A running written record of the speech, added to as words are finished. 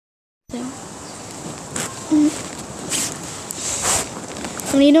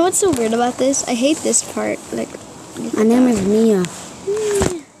And you know what's so weird about this? I hate this part. Like, my name is Mia.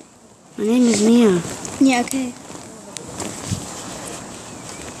 My name is Mia. Yeah, okay.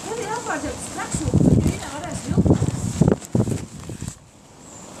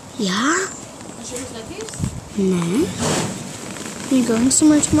 Ja? Nee. Are you going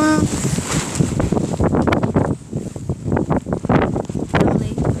somewhere tomorrow?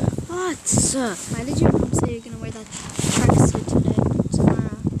 Emily, What? why did your mom say you're gonna wear that tracksuit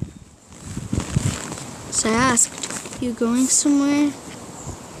tomorrow? So I asked, you going somewhere?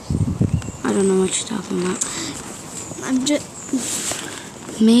 I don't know what you're talking about. I'm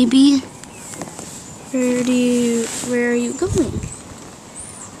just. Maybe. Where are you going?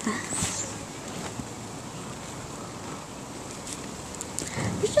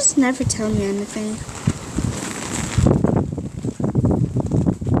 You just never tell me anything.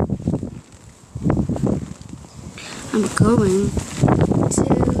 I'm going To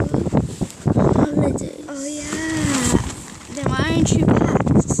holidays. Oh yeah. Then why aren't you packed?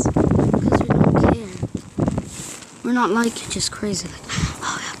 because we don't care. We're not like just crazy. Like,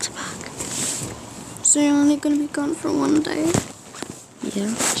 oh, I have to pack. So you're only gonna be gone for one day?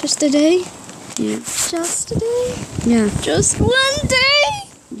 Yeah. Just a day? Yeah. Just a day? Yeah. Just one day?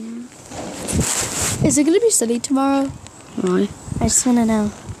 Yeah. Is it gonna be sunny tomorrow? Why? I just wanna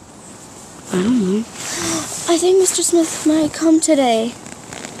know. I don't know. I think Mr. Smith might come today.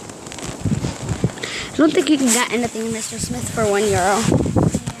 I don't think you can get anything, Mr. Smith, for €1.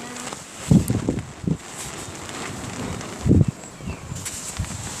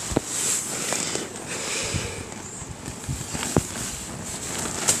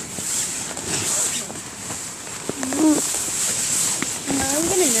 I'm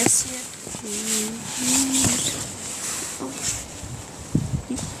gonna miss you.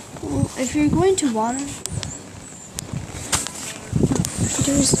 If you're going to water,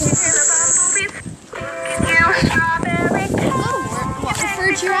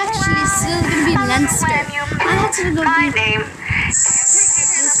 Waterford, you're actually still gonna be in Leinster. I had to go to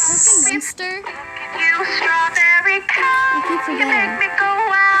Leinster. I keep forgetting.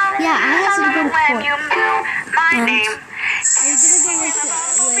 Yeah, I had to go to Cork. Are you gonna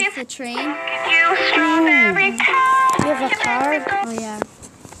go with the train? You have a car? Oh yeah.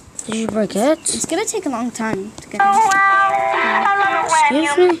 Did you break it? It's gonna take a long time to get.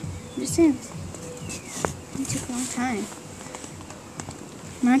 Excuse me? Understand? It took a long time.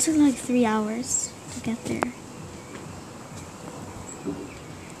 Mine took like 3 hours to get there.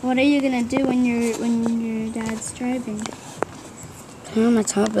 What are you gonna do when your dad's driving? Turn on my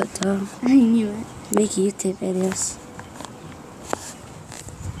tablet though. I knew it. Make YouTube videos.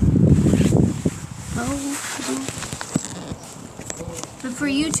 Oh. But for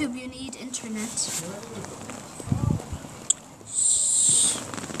YouTube, you need internet.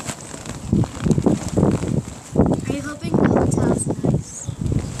 Are you hoping the hotel's nice?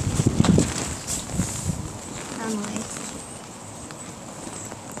 Emily.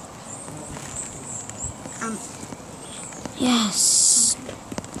 Yes. If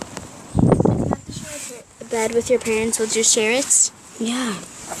you have to share a bed with your parents, would you share it? Yeah.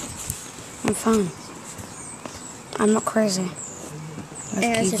 I'm fine. I'm not crazy.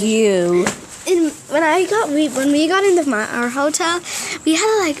 Yes, Like you. When we got into our hotel, we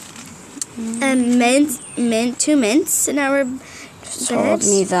had like two mints in our Told beds.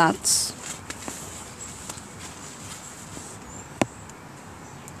 me that.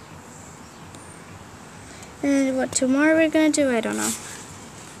 And what tomorrow we're gonna do, I don't know.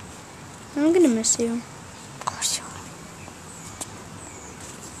 I'm gonna miss you. Of course you are.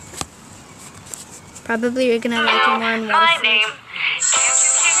 Probably you're gonna like it more in Waterford.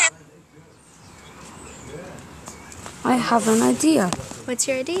 I have an idea. What's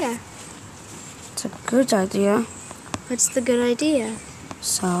your idea? It's a good idea. What's the good idea?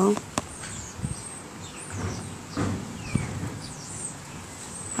 So,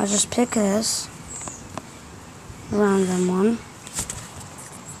 I'll just pick this random one.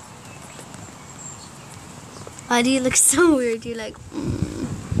 Why do you look so weird? You're like,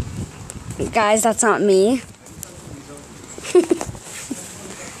 Guys, that's not me.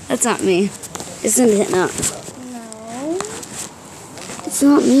 That's not me. Isn't it not? no. It's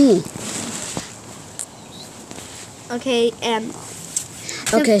not me. Okay,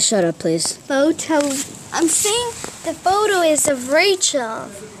 Okay, shut up, please. photo. I'm saying the photo is of Rachel.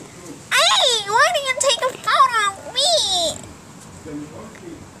 Hey, why do you take a photo of me?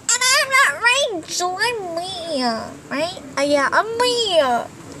 And I'm not Rachel, I'm Mia, right? Yeah, I'm Mia.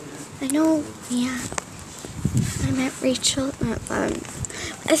 I know, Mia. I met Rachel.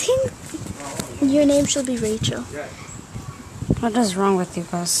 I think your name should be Rachel. What is wrong with you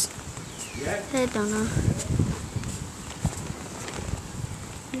guys? I don't know.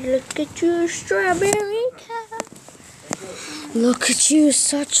 Look at you, strawberry cat. Look at you,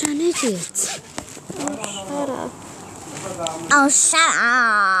 such an idiot. Shut up. Oh, shut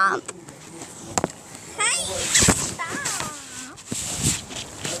up. Hey, stop.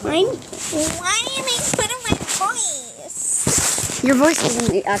 Why do you make fun of my voice? Your voice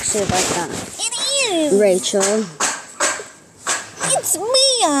isn't actually like that. It is. Rachel. It's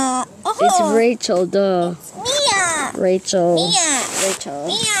Mia. Oh, It's Rachel, duh. Mia. Rachel. Mia. Rachel.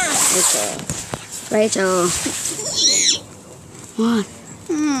 Mia. Rachel. What?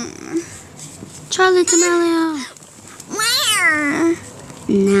 Charlie D'Amelio. Where?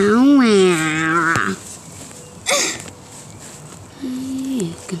 Now where?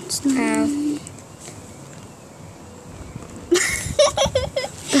 You can stay.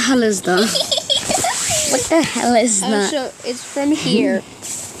 The hell is that? What the hell is that? It's from here.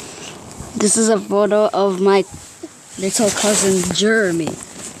 This is a photo of my little cousin Jeremy.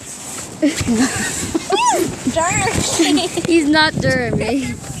 Jeremy. He's not Jeremy.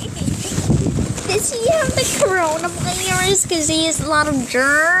 Does he have the coronavirus because he has a lot of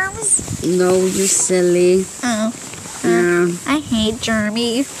germs? No, you silly. Oh. I hate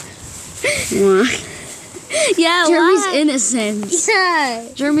Jeremy. Why? Yeah, Jeremy's why? innocent. Yeah.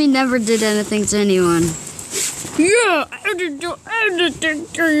 Jeremy never did anything to anyone. Yeah, I didn't do anything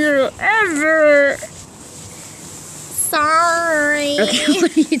to you ever. Sorry. Okay,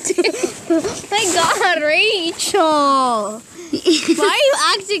 what are you doing? My God, Rachel. Why are you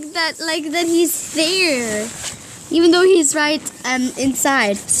acting that he's there? Even though he's right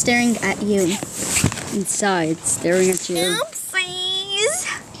Inside, staring at you. inside, staring at you. Oopsies.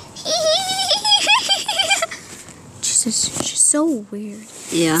 Jesus, she's so weird.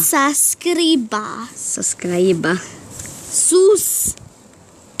 Yeah. Saskriba. Subscribe.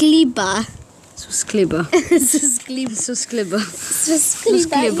 Suskliba. Subscribe. Suskliba. Subscribe.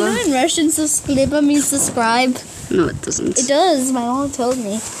 Suskliba. You know in Russian, suskliba means subscribe. No, it doesn't. It does. My mom told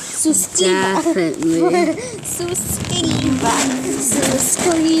me. Suskliba. Definitely. Suskliba.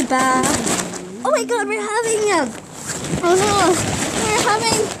 Suskliba. Oh my God, we're having we're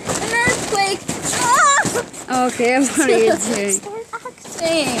having an earthquake. Ah! Okay, what are you doing? Start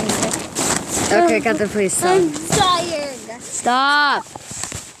acting. Okay, Kata, please stop. I'm tired. Stop!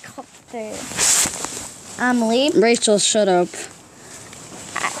 Emily. Rachel, shut up.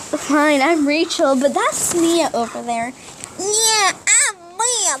 Fine, I'm Rachel, but that's Mia over there. Yeah, I'm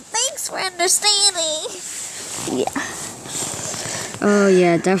Mia. Thanks for understanding. Yeah. Oh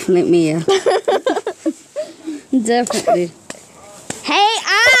yeah, definitely Mia. Definitely. Hey,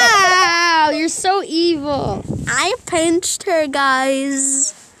 ow! You're so evil. I pinched her,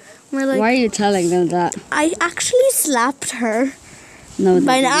 guys. We're like, Why are you telling them that? I actually slapped her No, they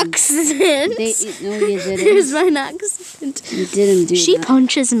by an didn't. accident. No, you It didn't. was by an accident. You didn't do She that.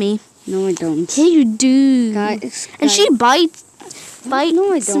 punches me. No, I don't. Yeah, you do. Guys, And she bites No, I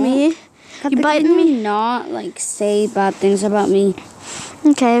don't. me. Kata, bite can me? you not say bad things about me?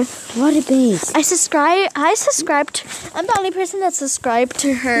 Okay. What it is? I subscribed. I'm the only person that subscribed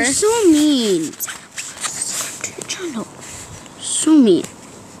to her. You're so mean. To your channel. So mean.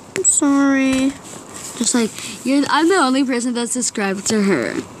 I'm sorry. Just like I'm the only person that subscribed to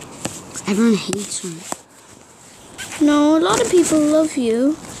her. 'Cause everyone hates her. No, a lot of people love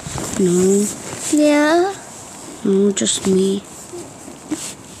you. No, Yeah. no, just me.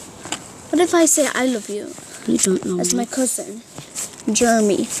 What if I say I love you? You don't know As me. my cousin,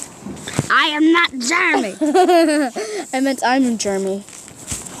 Jeremy. I am not Jeremy. I meant I'm Jeremy.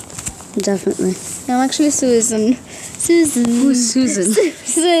 Definitely. No, I'm actually Susan. Susan. Who's Susan?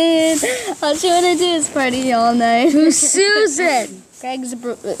 Susan. All she wanna do is party all night. Who's Susan?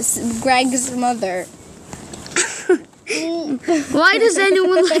 Greg's mother. Why does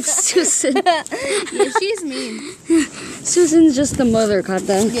anyone like Susan? Yeah, she's mean. Susan's just the mother,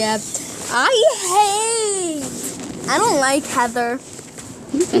 Kata. Yeah. I don't like Heather.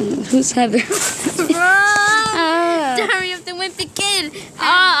 Who's Heather? Diary of the Wimpy Kid.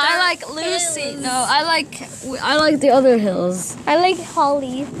 I like Lucy. No, I like the other hills. I like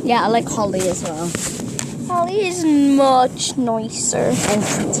Holly. Yeah, I like Holly as well. Holly is much nicer. And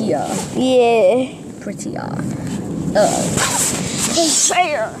prettier. Yeah. Prettier.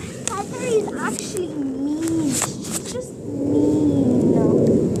 Fair. Heather is actually mean. She's just mean.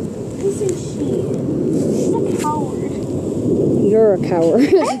 Isn't she? She's a coward. You're a coward.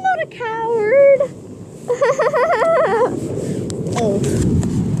 I'm not a coward. Oh.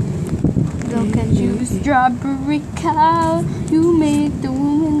 Broken. You strawberry cow, you make the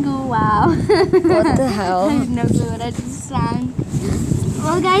woman go wow. What the hell? I have no clue what I just sang.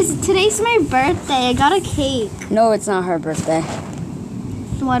 Well, guys, today's my birthday. I got a cake. No, it's not her birthday.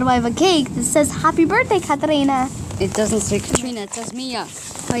 Why do I have a cake that says happy birthday, Katarina? It doesn't say Katrina, it says Mia.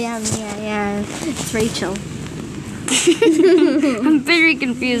 Oh, yeah, yeah. It's Rachel. I'm very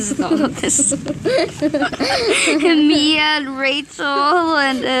confused with all of this. Mia and Rachel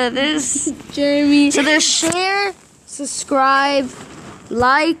and this. Jeremy. So there's share, subscribe,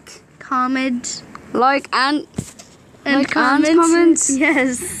 like, Comment. and Comment. comments.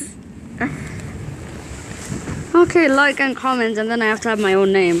 Yes. Okay, like and comment, and then I have to have my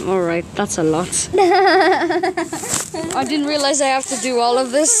own name. All right, that's a lot. I didn't realize I have to do all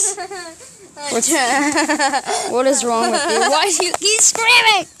of this. What is wrong with you? Why do you keep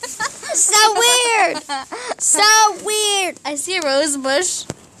screaming? So weird. So weird. I see a rose bush.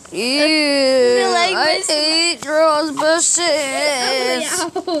 Ew, like I this? hate rose bushes.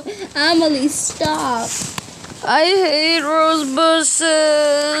 Emily, stop. I hate rose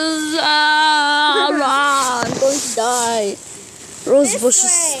bushes. Ah, I'm going to die. Rose This bushes,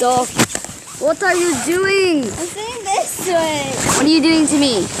 way. stop. What are you doing? I'm saying this way. What are you doing to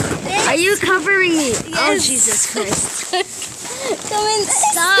me? Are you covering me? Oh, Yes. Jesus Christ. Come in.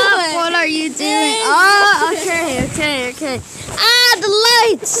 Stop. What are you doing? Oh, okay. Ah, the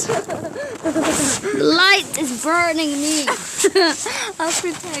light. The light is burning me. I'll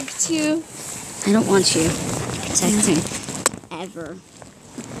protect you. I don't want you protecting. Ever.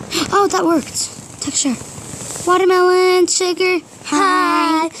 Oh, that worked. Texture. Watermelon, sugar.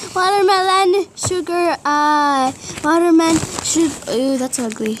 Hi. Watermelon, sugar, watermelon, sugar. Ooh, that's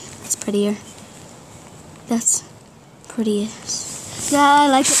ugly. That's prettier. That's prettiest. Yeah, I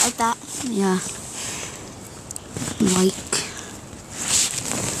like it like that. Yeah. Like.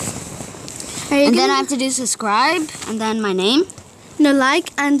 And then I have to do subscribe and then my name. No,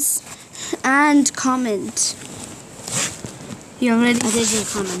 like and comment. You already? I did do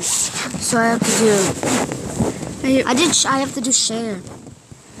comments. So I have to do. I have to do share.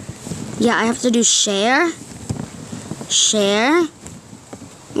 Yeah, I have to do share. Share.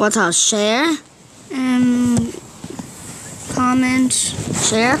 What else? Share. Comment,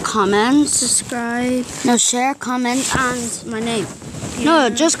 Share, comment. subscribe. No, share, comment, and my name. No,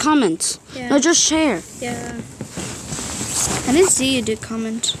 just comment. Yeah. No, just share. Yeah. I didn't see you do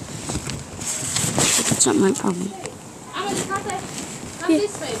comment. That's not my problem. Come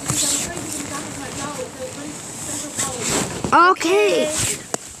this way because I'm afraid you can damage my flowers. They're very special flowers. Okay.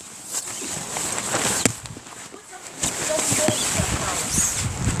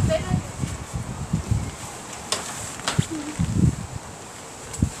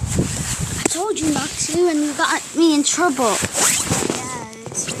 I told you not to, and you got me in trouble. Yeah,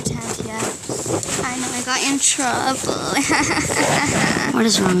 it's your tent, yeah. I know, I got you in trouble. What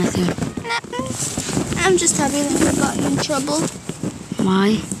is wrong with you? Nothing. I'm just happy that I got you in trouble.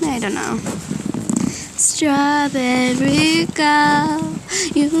 Why? I don't know. Strawberry cow,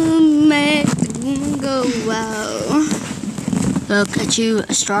 you make the woman go wow. Look at you,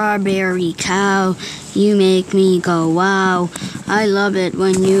 a strawberry cow. You make me go wow. I love it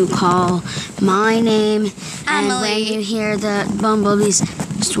when you call my name. And when Emily. you hear the bumblebees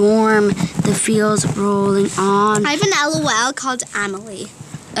swarm, the fields rolling on. I have an LOL called Emily.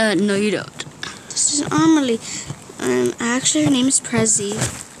 No, you don't. This is Emily. Actually, her name is Prezi.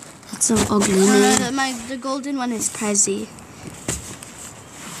 That's so ugly name. The golden one is Prezi.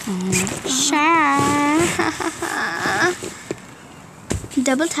 Sure.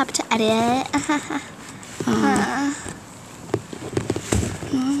 Double tap to edit.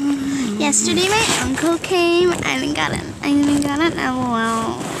 Yesterday, my uncle came and got an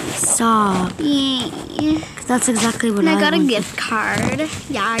LOL. Stop. Yeah. That's exactly what And I got a wanted. gift card.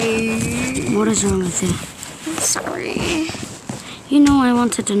 Yay. What is wrong with you? Sorry. You know I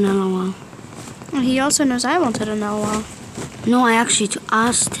wanted an LOL. And he also knows I wanted an LOL. No, I actually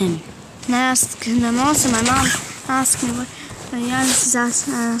asked him. And I asked him also, my mom asked me what. Janice is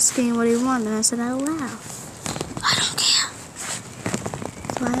asking what he wanted, and I said, LOL. I don't care.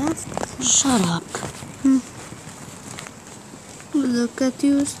 So I asked him. Shut up. Look at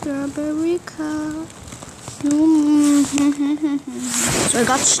you, strawberry cow. So I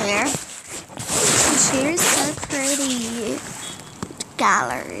got share. Share is so pretty.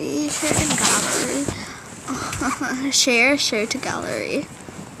 Gallery. Share to gallery. Share to gallery.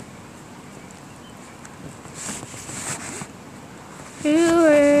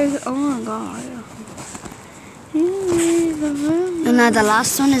 Oh my god. And now the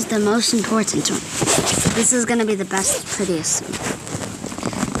last one is the most important one. This is going to be the best, prettiest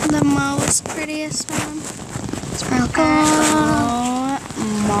one. the most prettiest one. Okay. Oh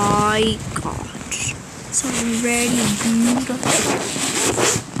my god. It's really beautiful.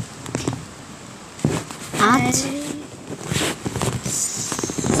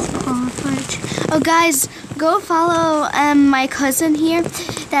 Oh guys, go follow my cousin here.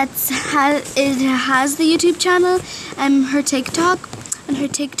 It has the YouTube channel and her TikTok. And her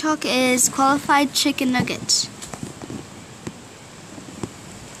TikTok is Qualified Chicken Nugget.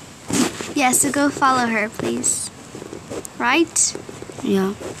 Yeah, so go follow her, please. Right?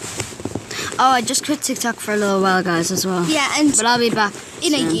 Yeah. Oh, I just quit TikTok for a little while, guys, as well. Yeah, and But I'll be back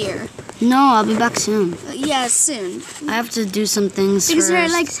in soon. a year. No, I'll be back soon. Yeah, soon. I have to do some things Because first. we're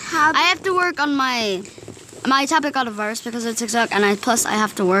like I have to work on my topic got a virus because of TikTok, and plus I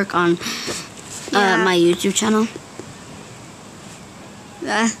have to work on Yeah. my YouTube channel.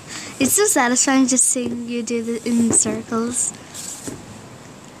 It's so satisfying just seeing you do it in circles.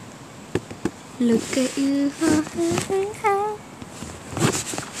 Look at you.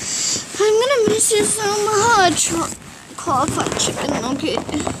 I'm gonna miss you so much. Qualified Chicken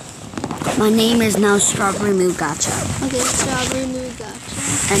Nugget. My name is now Strawberry Moo Gacha. Okay, Strawberry Nougat.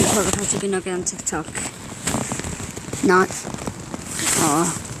 And Qualified Chicken Nugget on TikTok. Not. Oh.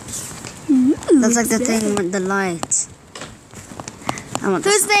 That's like the thing with the light. I want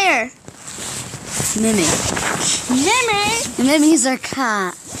Who's there? Mimi. Mimi. Mimi's our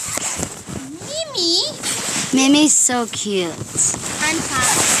cat. Mimi. Mimi's so cute. I'm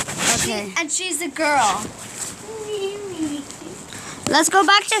Pat. Okay. And she's a girl. Mimi. Let's go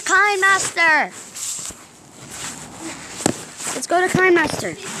back to Kind Master. Let's go to Kind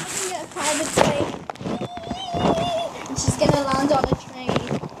Master. She's a private plane. And she's gonna land on a train.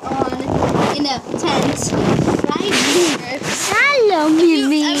 In a tent. Right here. Hello,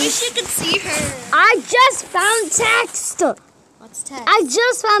 Mimi. I wish you could see her. I just found text. What's text? I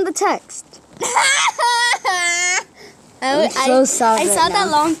just found the text. I'm so sorry I saw right that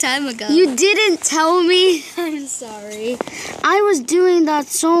now. long time ago. You didn't tell me. I'm sorry. I was doing that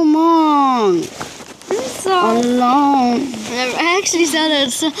so long. I'm sorry. Alone. I actually saw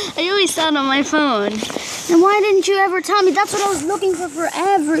that. I always saw it on my phone. And why didn't you ever tell me? That's what I was looking for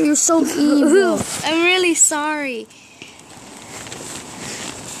forever. You're so evil. I'm really sorry.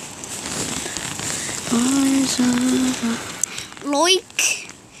 Like,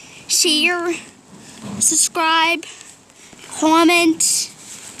 share, subscribe, comment,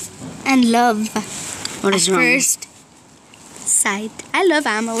 and love. What is At wrong? first sight. I love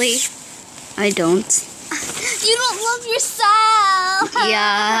Emily. I don't. You don't love yourself.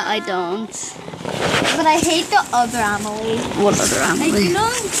 Yeah, I don't. But I hate the other Emily. What other Like, Emily? you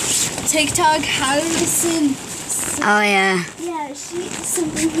know, TikTok, Harrison. Oh, yeah. Yeah, she's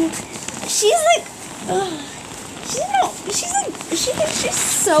like, ugh. She thinks she's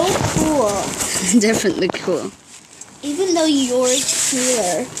so cool. Definitely cool. Even though you're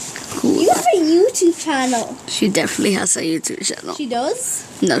cooler. Cool. You have a YouTube channel. She definitely has a YouTube channel. She does?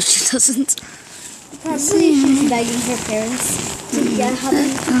 No, she doesn't. Probably she's begging her parents to have a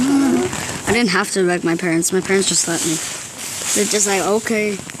YouTube channel. I didn't have to beg my parents. My parents just let me. They're just like,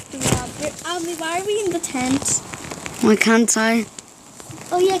 okay. Why are we in the tent? Why can't I?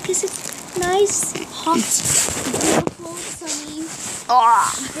 Oh yeah, because it's nice, hot, beautiful, sunny,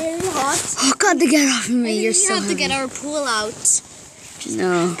 very hot. Oh, God, to get off of me. You're We so have to get heavy. our pool out.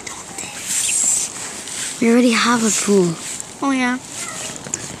 No. We already have a pool. Oh yeah.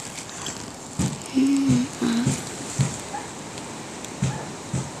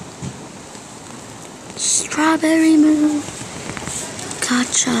 Strawberry Moo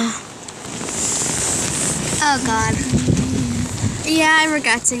Gacha. Oh god. Yeah, I'm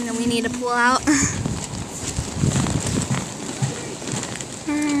regretting that we need to pull out.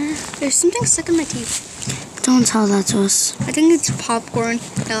 There's something stuck in my teeth. Don't tell that to us. I think it's popcorn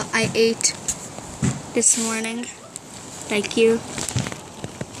that I ate this morning. Thank you.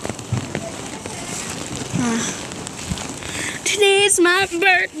 Today's my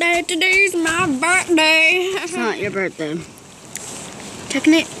birthday. Today's my birthday. It's not your birthday.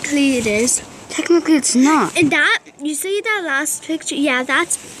 Technically it is. Technically, it's not. And that, you see that last picture? Yeah,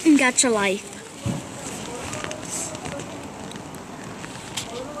 that's Gacha Life.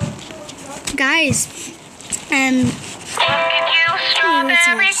 Guys,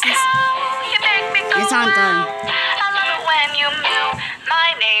 It's not done.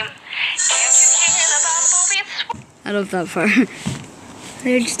 I love that part.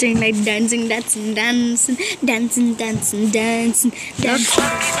 they're just doing like dancing, dancing, dancing, dancing, dancing, dancing, dancing.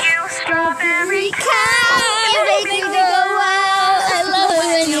 Strawberry cow, you make me go wild. I love it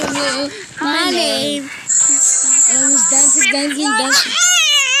when you move my name. And I was dancing, dancing, dancing.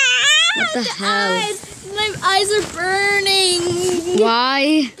 the hell? My eyes are burning.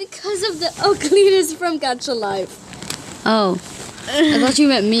 Why? Because of the ugliness from Catch a Life. Oh. I thought you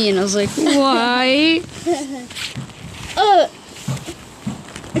meant me, and I was like, why?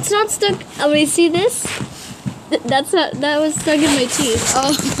 It's not stuck. Wait, see this? That was stuck in my teeth.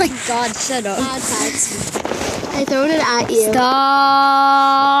 Oh my god, shut up. I thrown it at you.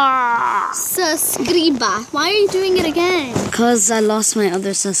 Stop! Suscriba. Why are you doing it again? Because I lost my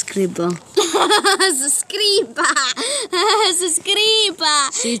other suscribo. Suscriba. Suscriba.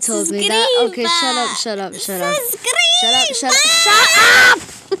 She told me that. Okay, shut up. Suscriba. Shut up.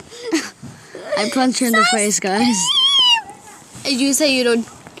 I punched her in the face, guys. You say you don't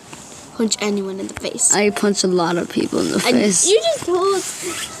punch anyone in the face. I punched a lot of people in the face. You just told.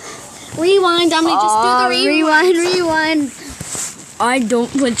 Rewind, Emily. Just do the rewind. I don't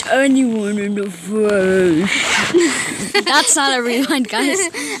punch anyone in the face. That's not a rewind, guys.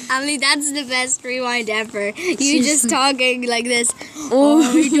 Emily, that's the best rewind ever. You just talking like this. Oh,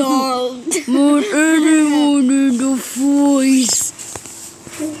 I don't. Put anyone in the face.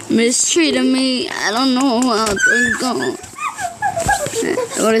 Mistreated me. I don't know how to go.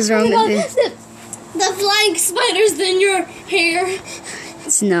 What is wrong with you? The flying spider's in your hair.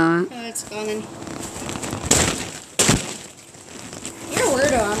 It's not. Oh, it's gone in. You're a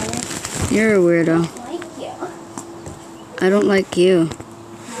weirdo, Emily. You're a weirdo. I like you. I don't like you.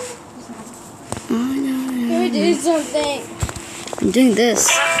 You're doing something. I'm doing this.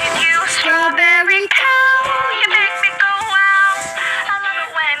 Strawberry cow, you make me go wild. I love it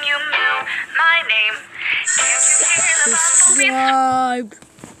when you mew my name. Subscribe.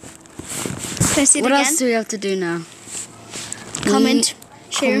 Can I see it What again? else do we have to do now? Comment,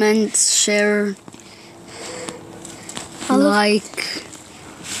 share. Comment, share, Follow. like.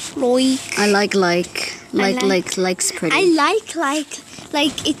 I like. Like's pretty. I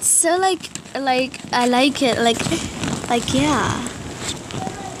like it's so like I like it like yeah.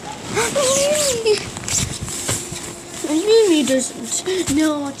 Mimi doesn't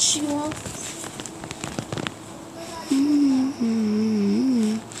know what she wants.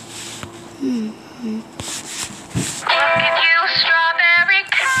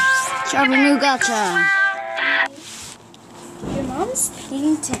 Strawberry nougat. Your mom's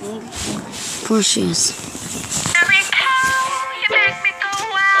painting. Of course she is.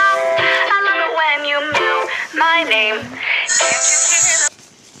 My name.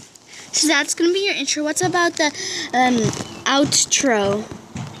 So that's gonna be your intro. What's about the outro?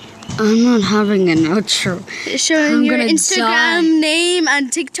 I'm not having an outro. Showing I'm your gonna Instagram die. name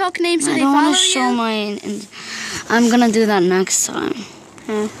and TikTok name so I they don't follow want to show you. my. I'm gonna do that next time.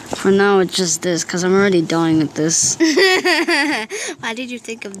 For now, it's just this because I'm already dying at this. Why did you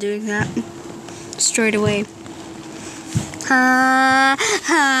think of doing that? Straight away. Ha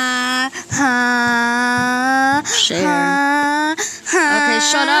ha ha. Share. Ha, ha. Okay,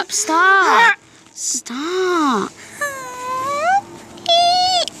 shut up. Stop. Stop.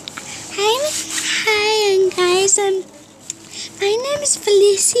 Hi, guys. My name is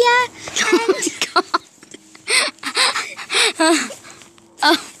Felicia. Oh my god.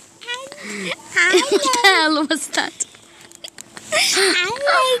 What the hell was that? I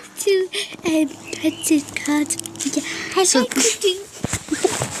like to, what's it called? Yeah, I like to do.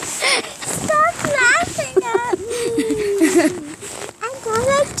 Stop laughing at me. I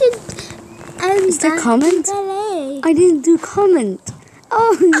like to. Is there comment? Ballet. I didn't do comment.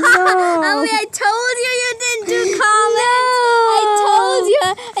 Oh no. Emily, I told you didn't do comment. No. I told you,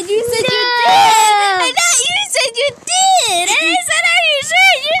 and you said you did. And then you said you did. And I said, are you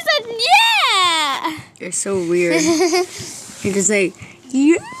sure? You said, yeah. You're so weird. You're just like,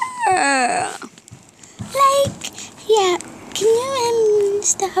 yeah. Like, yeah. Can you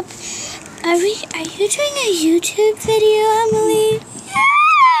stop? Are you doing a YouTube video, Emily? Yeah.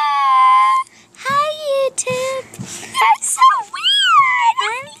 Hi, YouTube. That's so weird.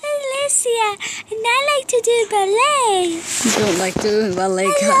 I'm Felicia, and I like to do ballet. You don't like doing ballet, I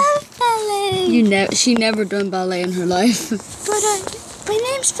love ballet. She never done ballet in her life. But my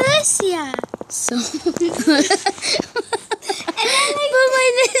name's Felicia. So. And I like but my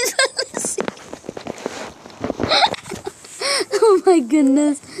name's Felicia. Oh my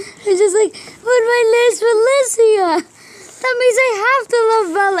goodness. It's just like, but my name's Felicia. That means I have to love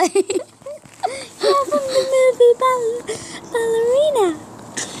ballet. Yeah, from the movie Ballerina.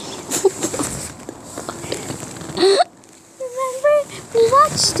 Remember? We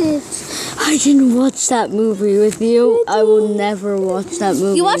watched it. I didn't watch that movie with you. I will never watch that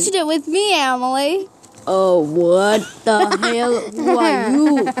movie. You watched it with me, Emily. Oh, what the hell? Who are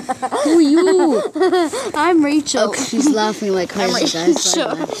you? Who are you? I'm Rachel. Okay, she's laughing like crazy, guys.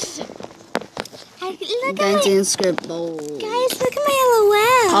 Rachel. Look at Dancing script. Oh. guys, look at my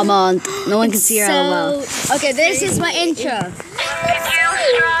LOL. Come on, no one can see your so LOL. Okay, this is my intro. I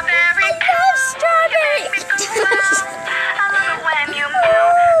love strawberry.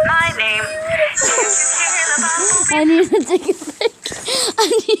 I need to take a break.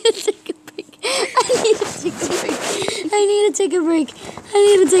 I need to take a break. I need to take a break. I need to take a break. I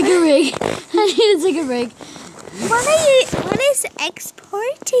need to take a break. I need to take a break. What is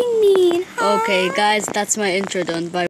exporting mean? Huh? Okay, guys, that's my intro done. Bye.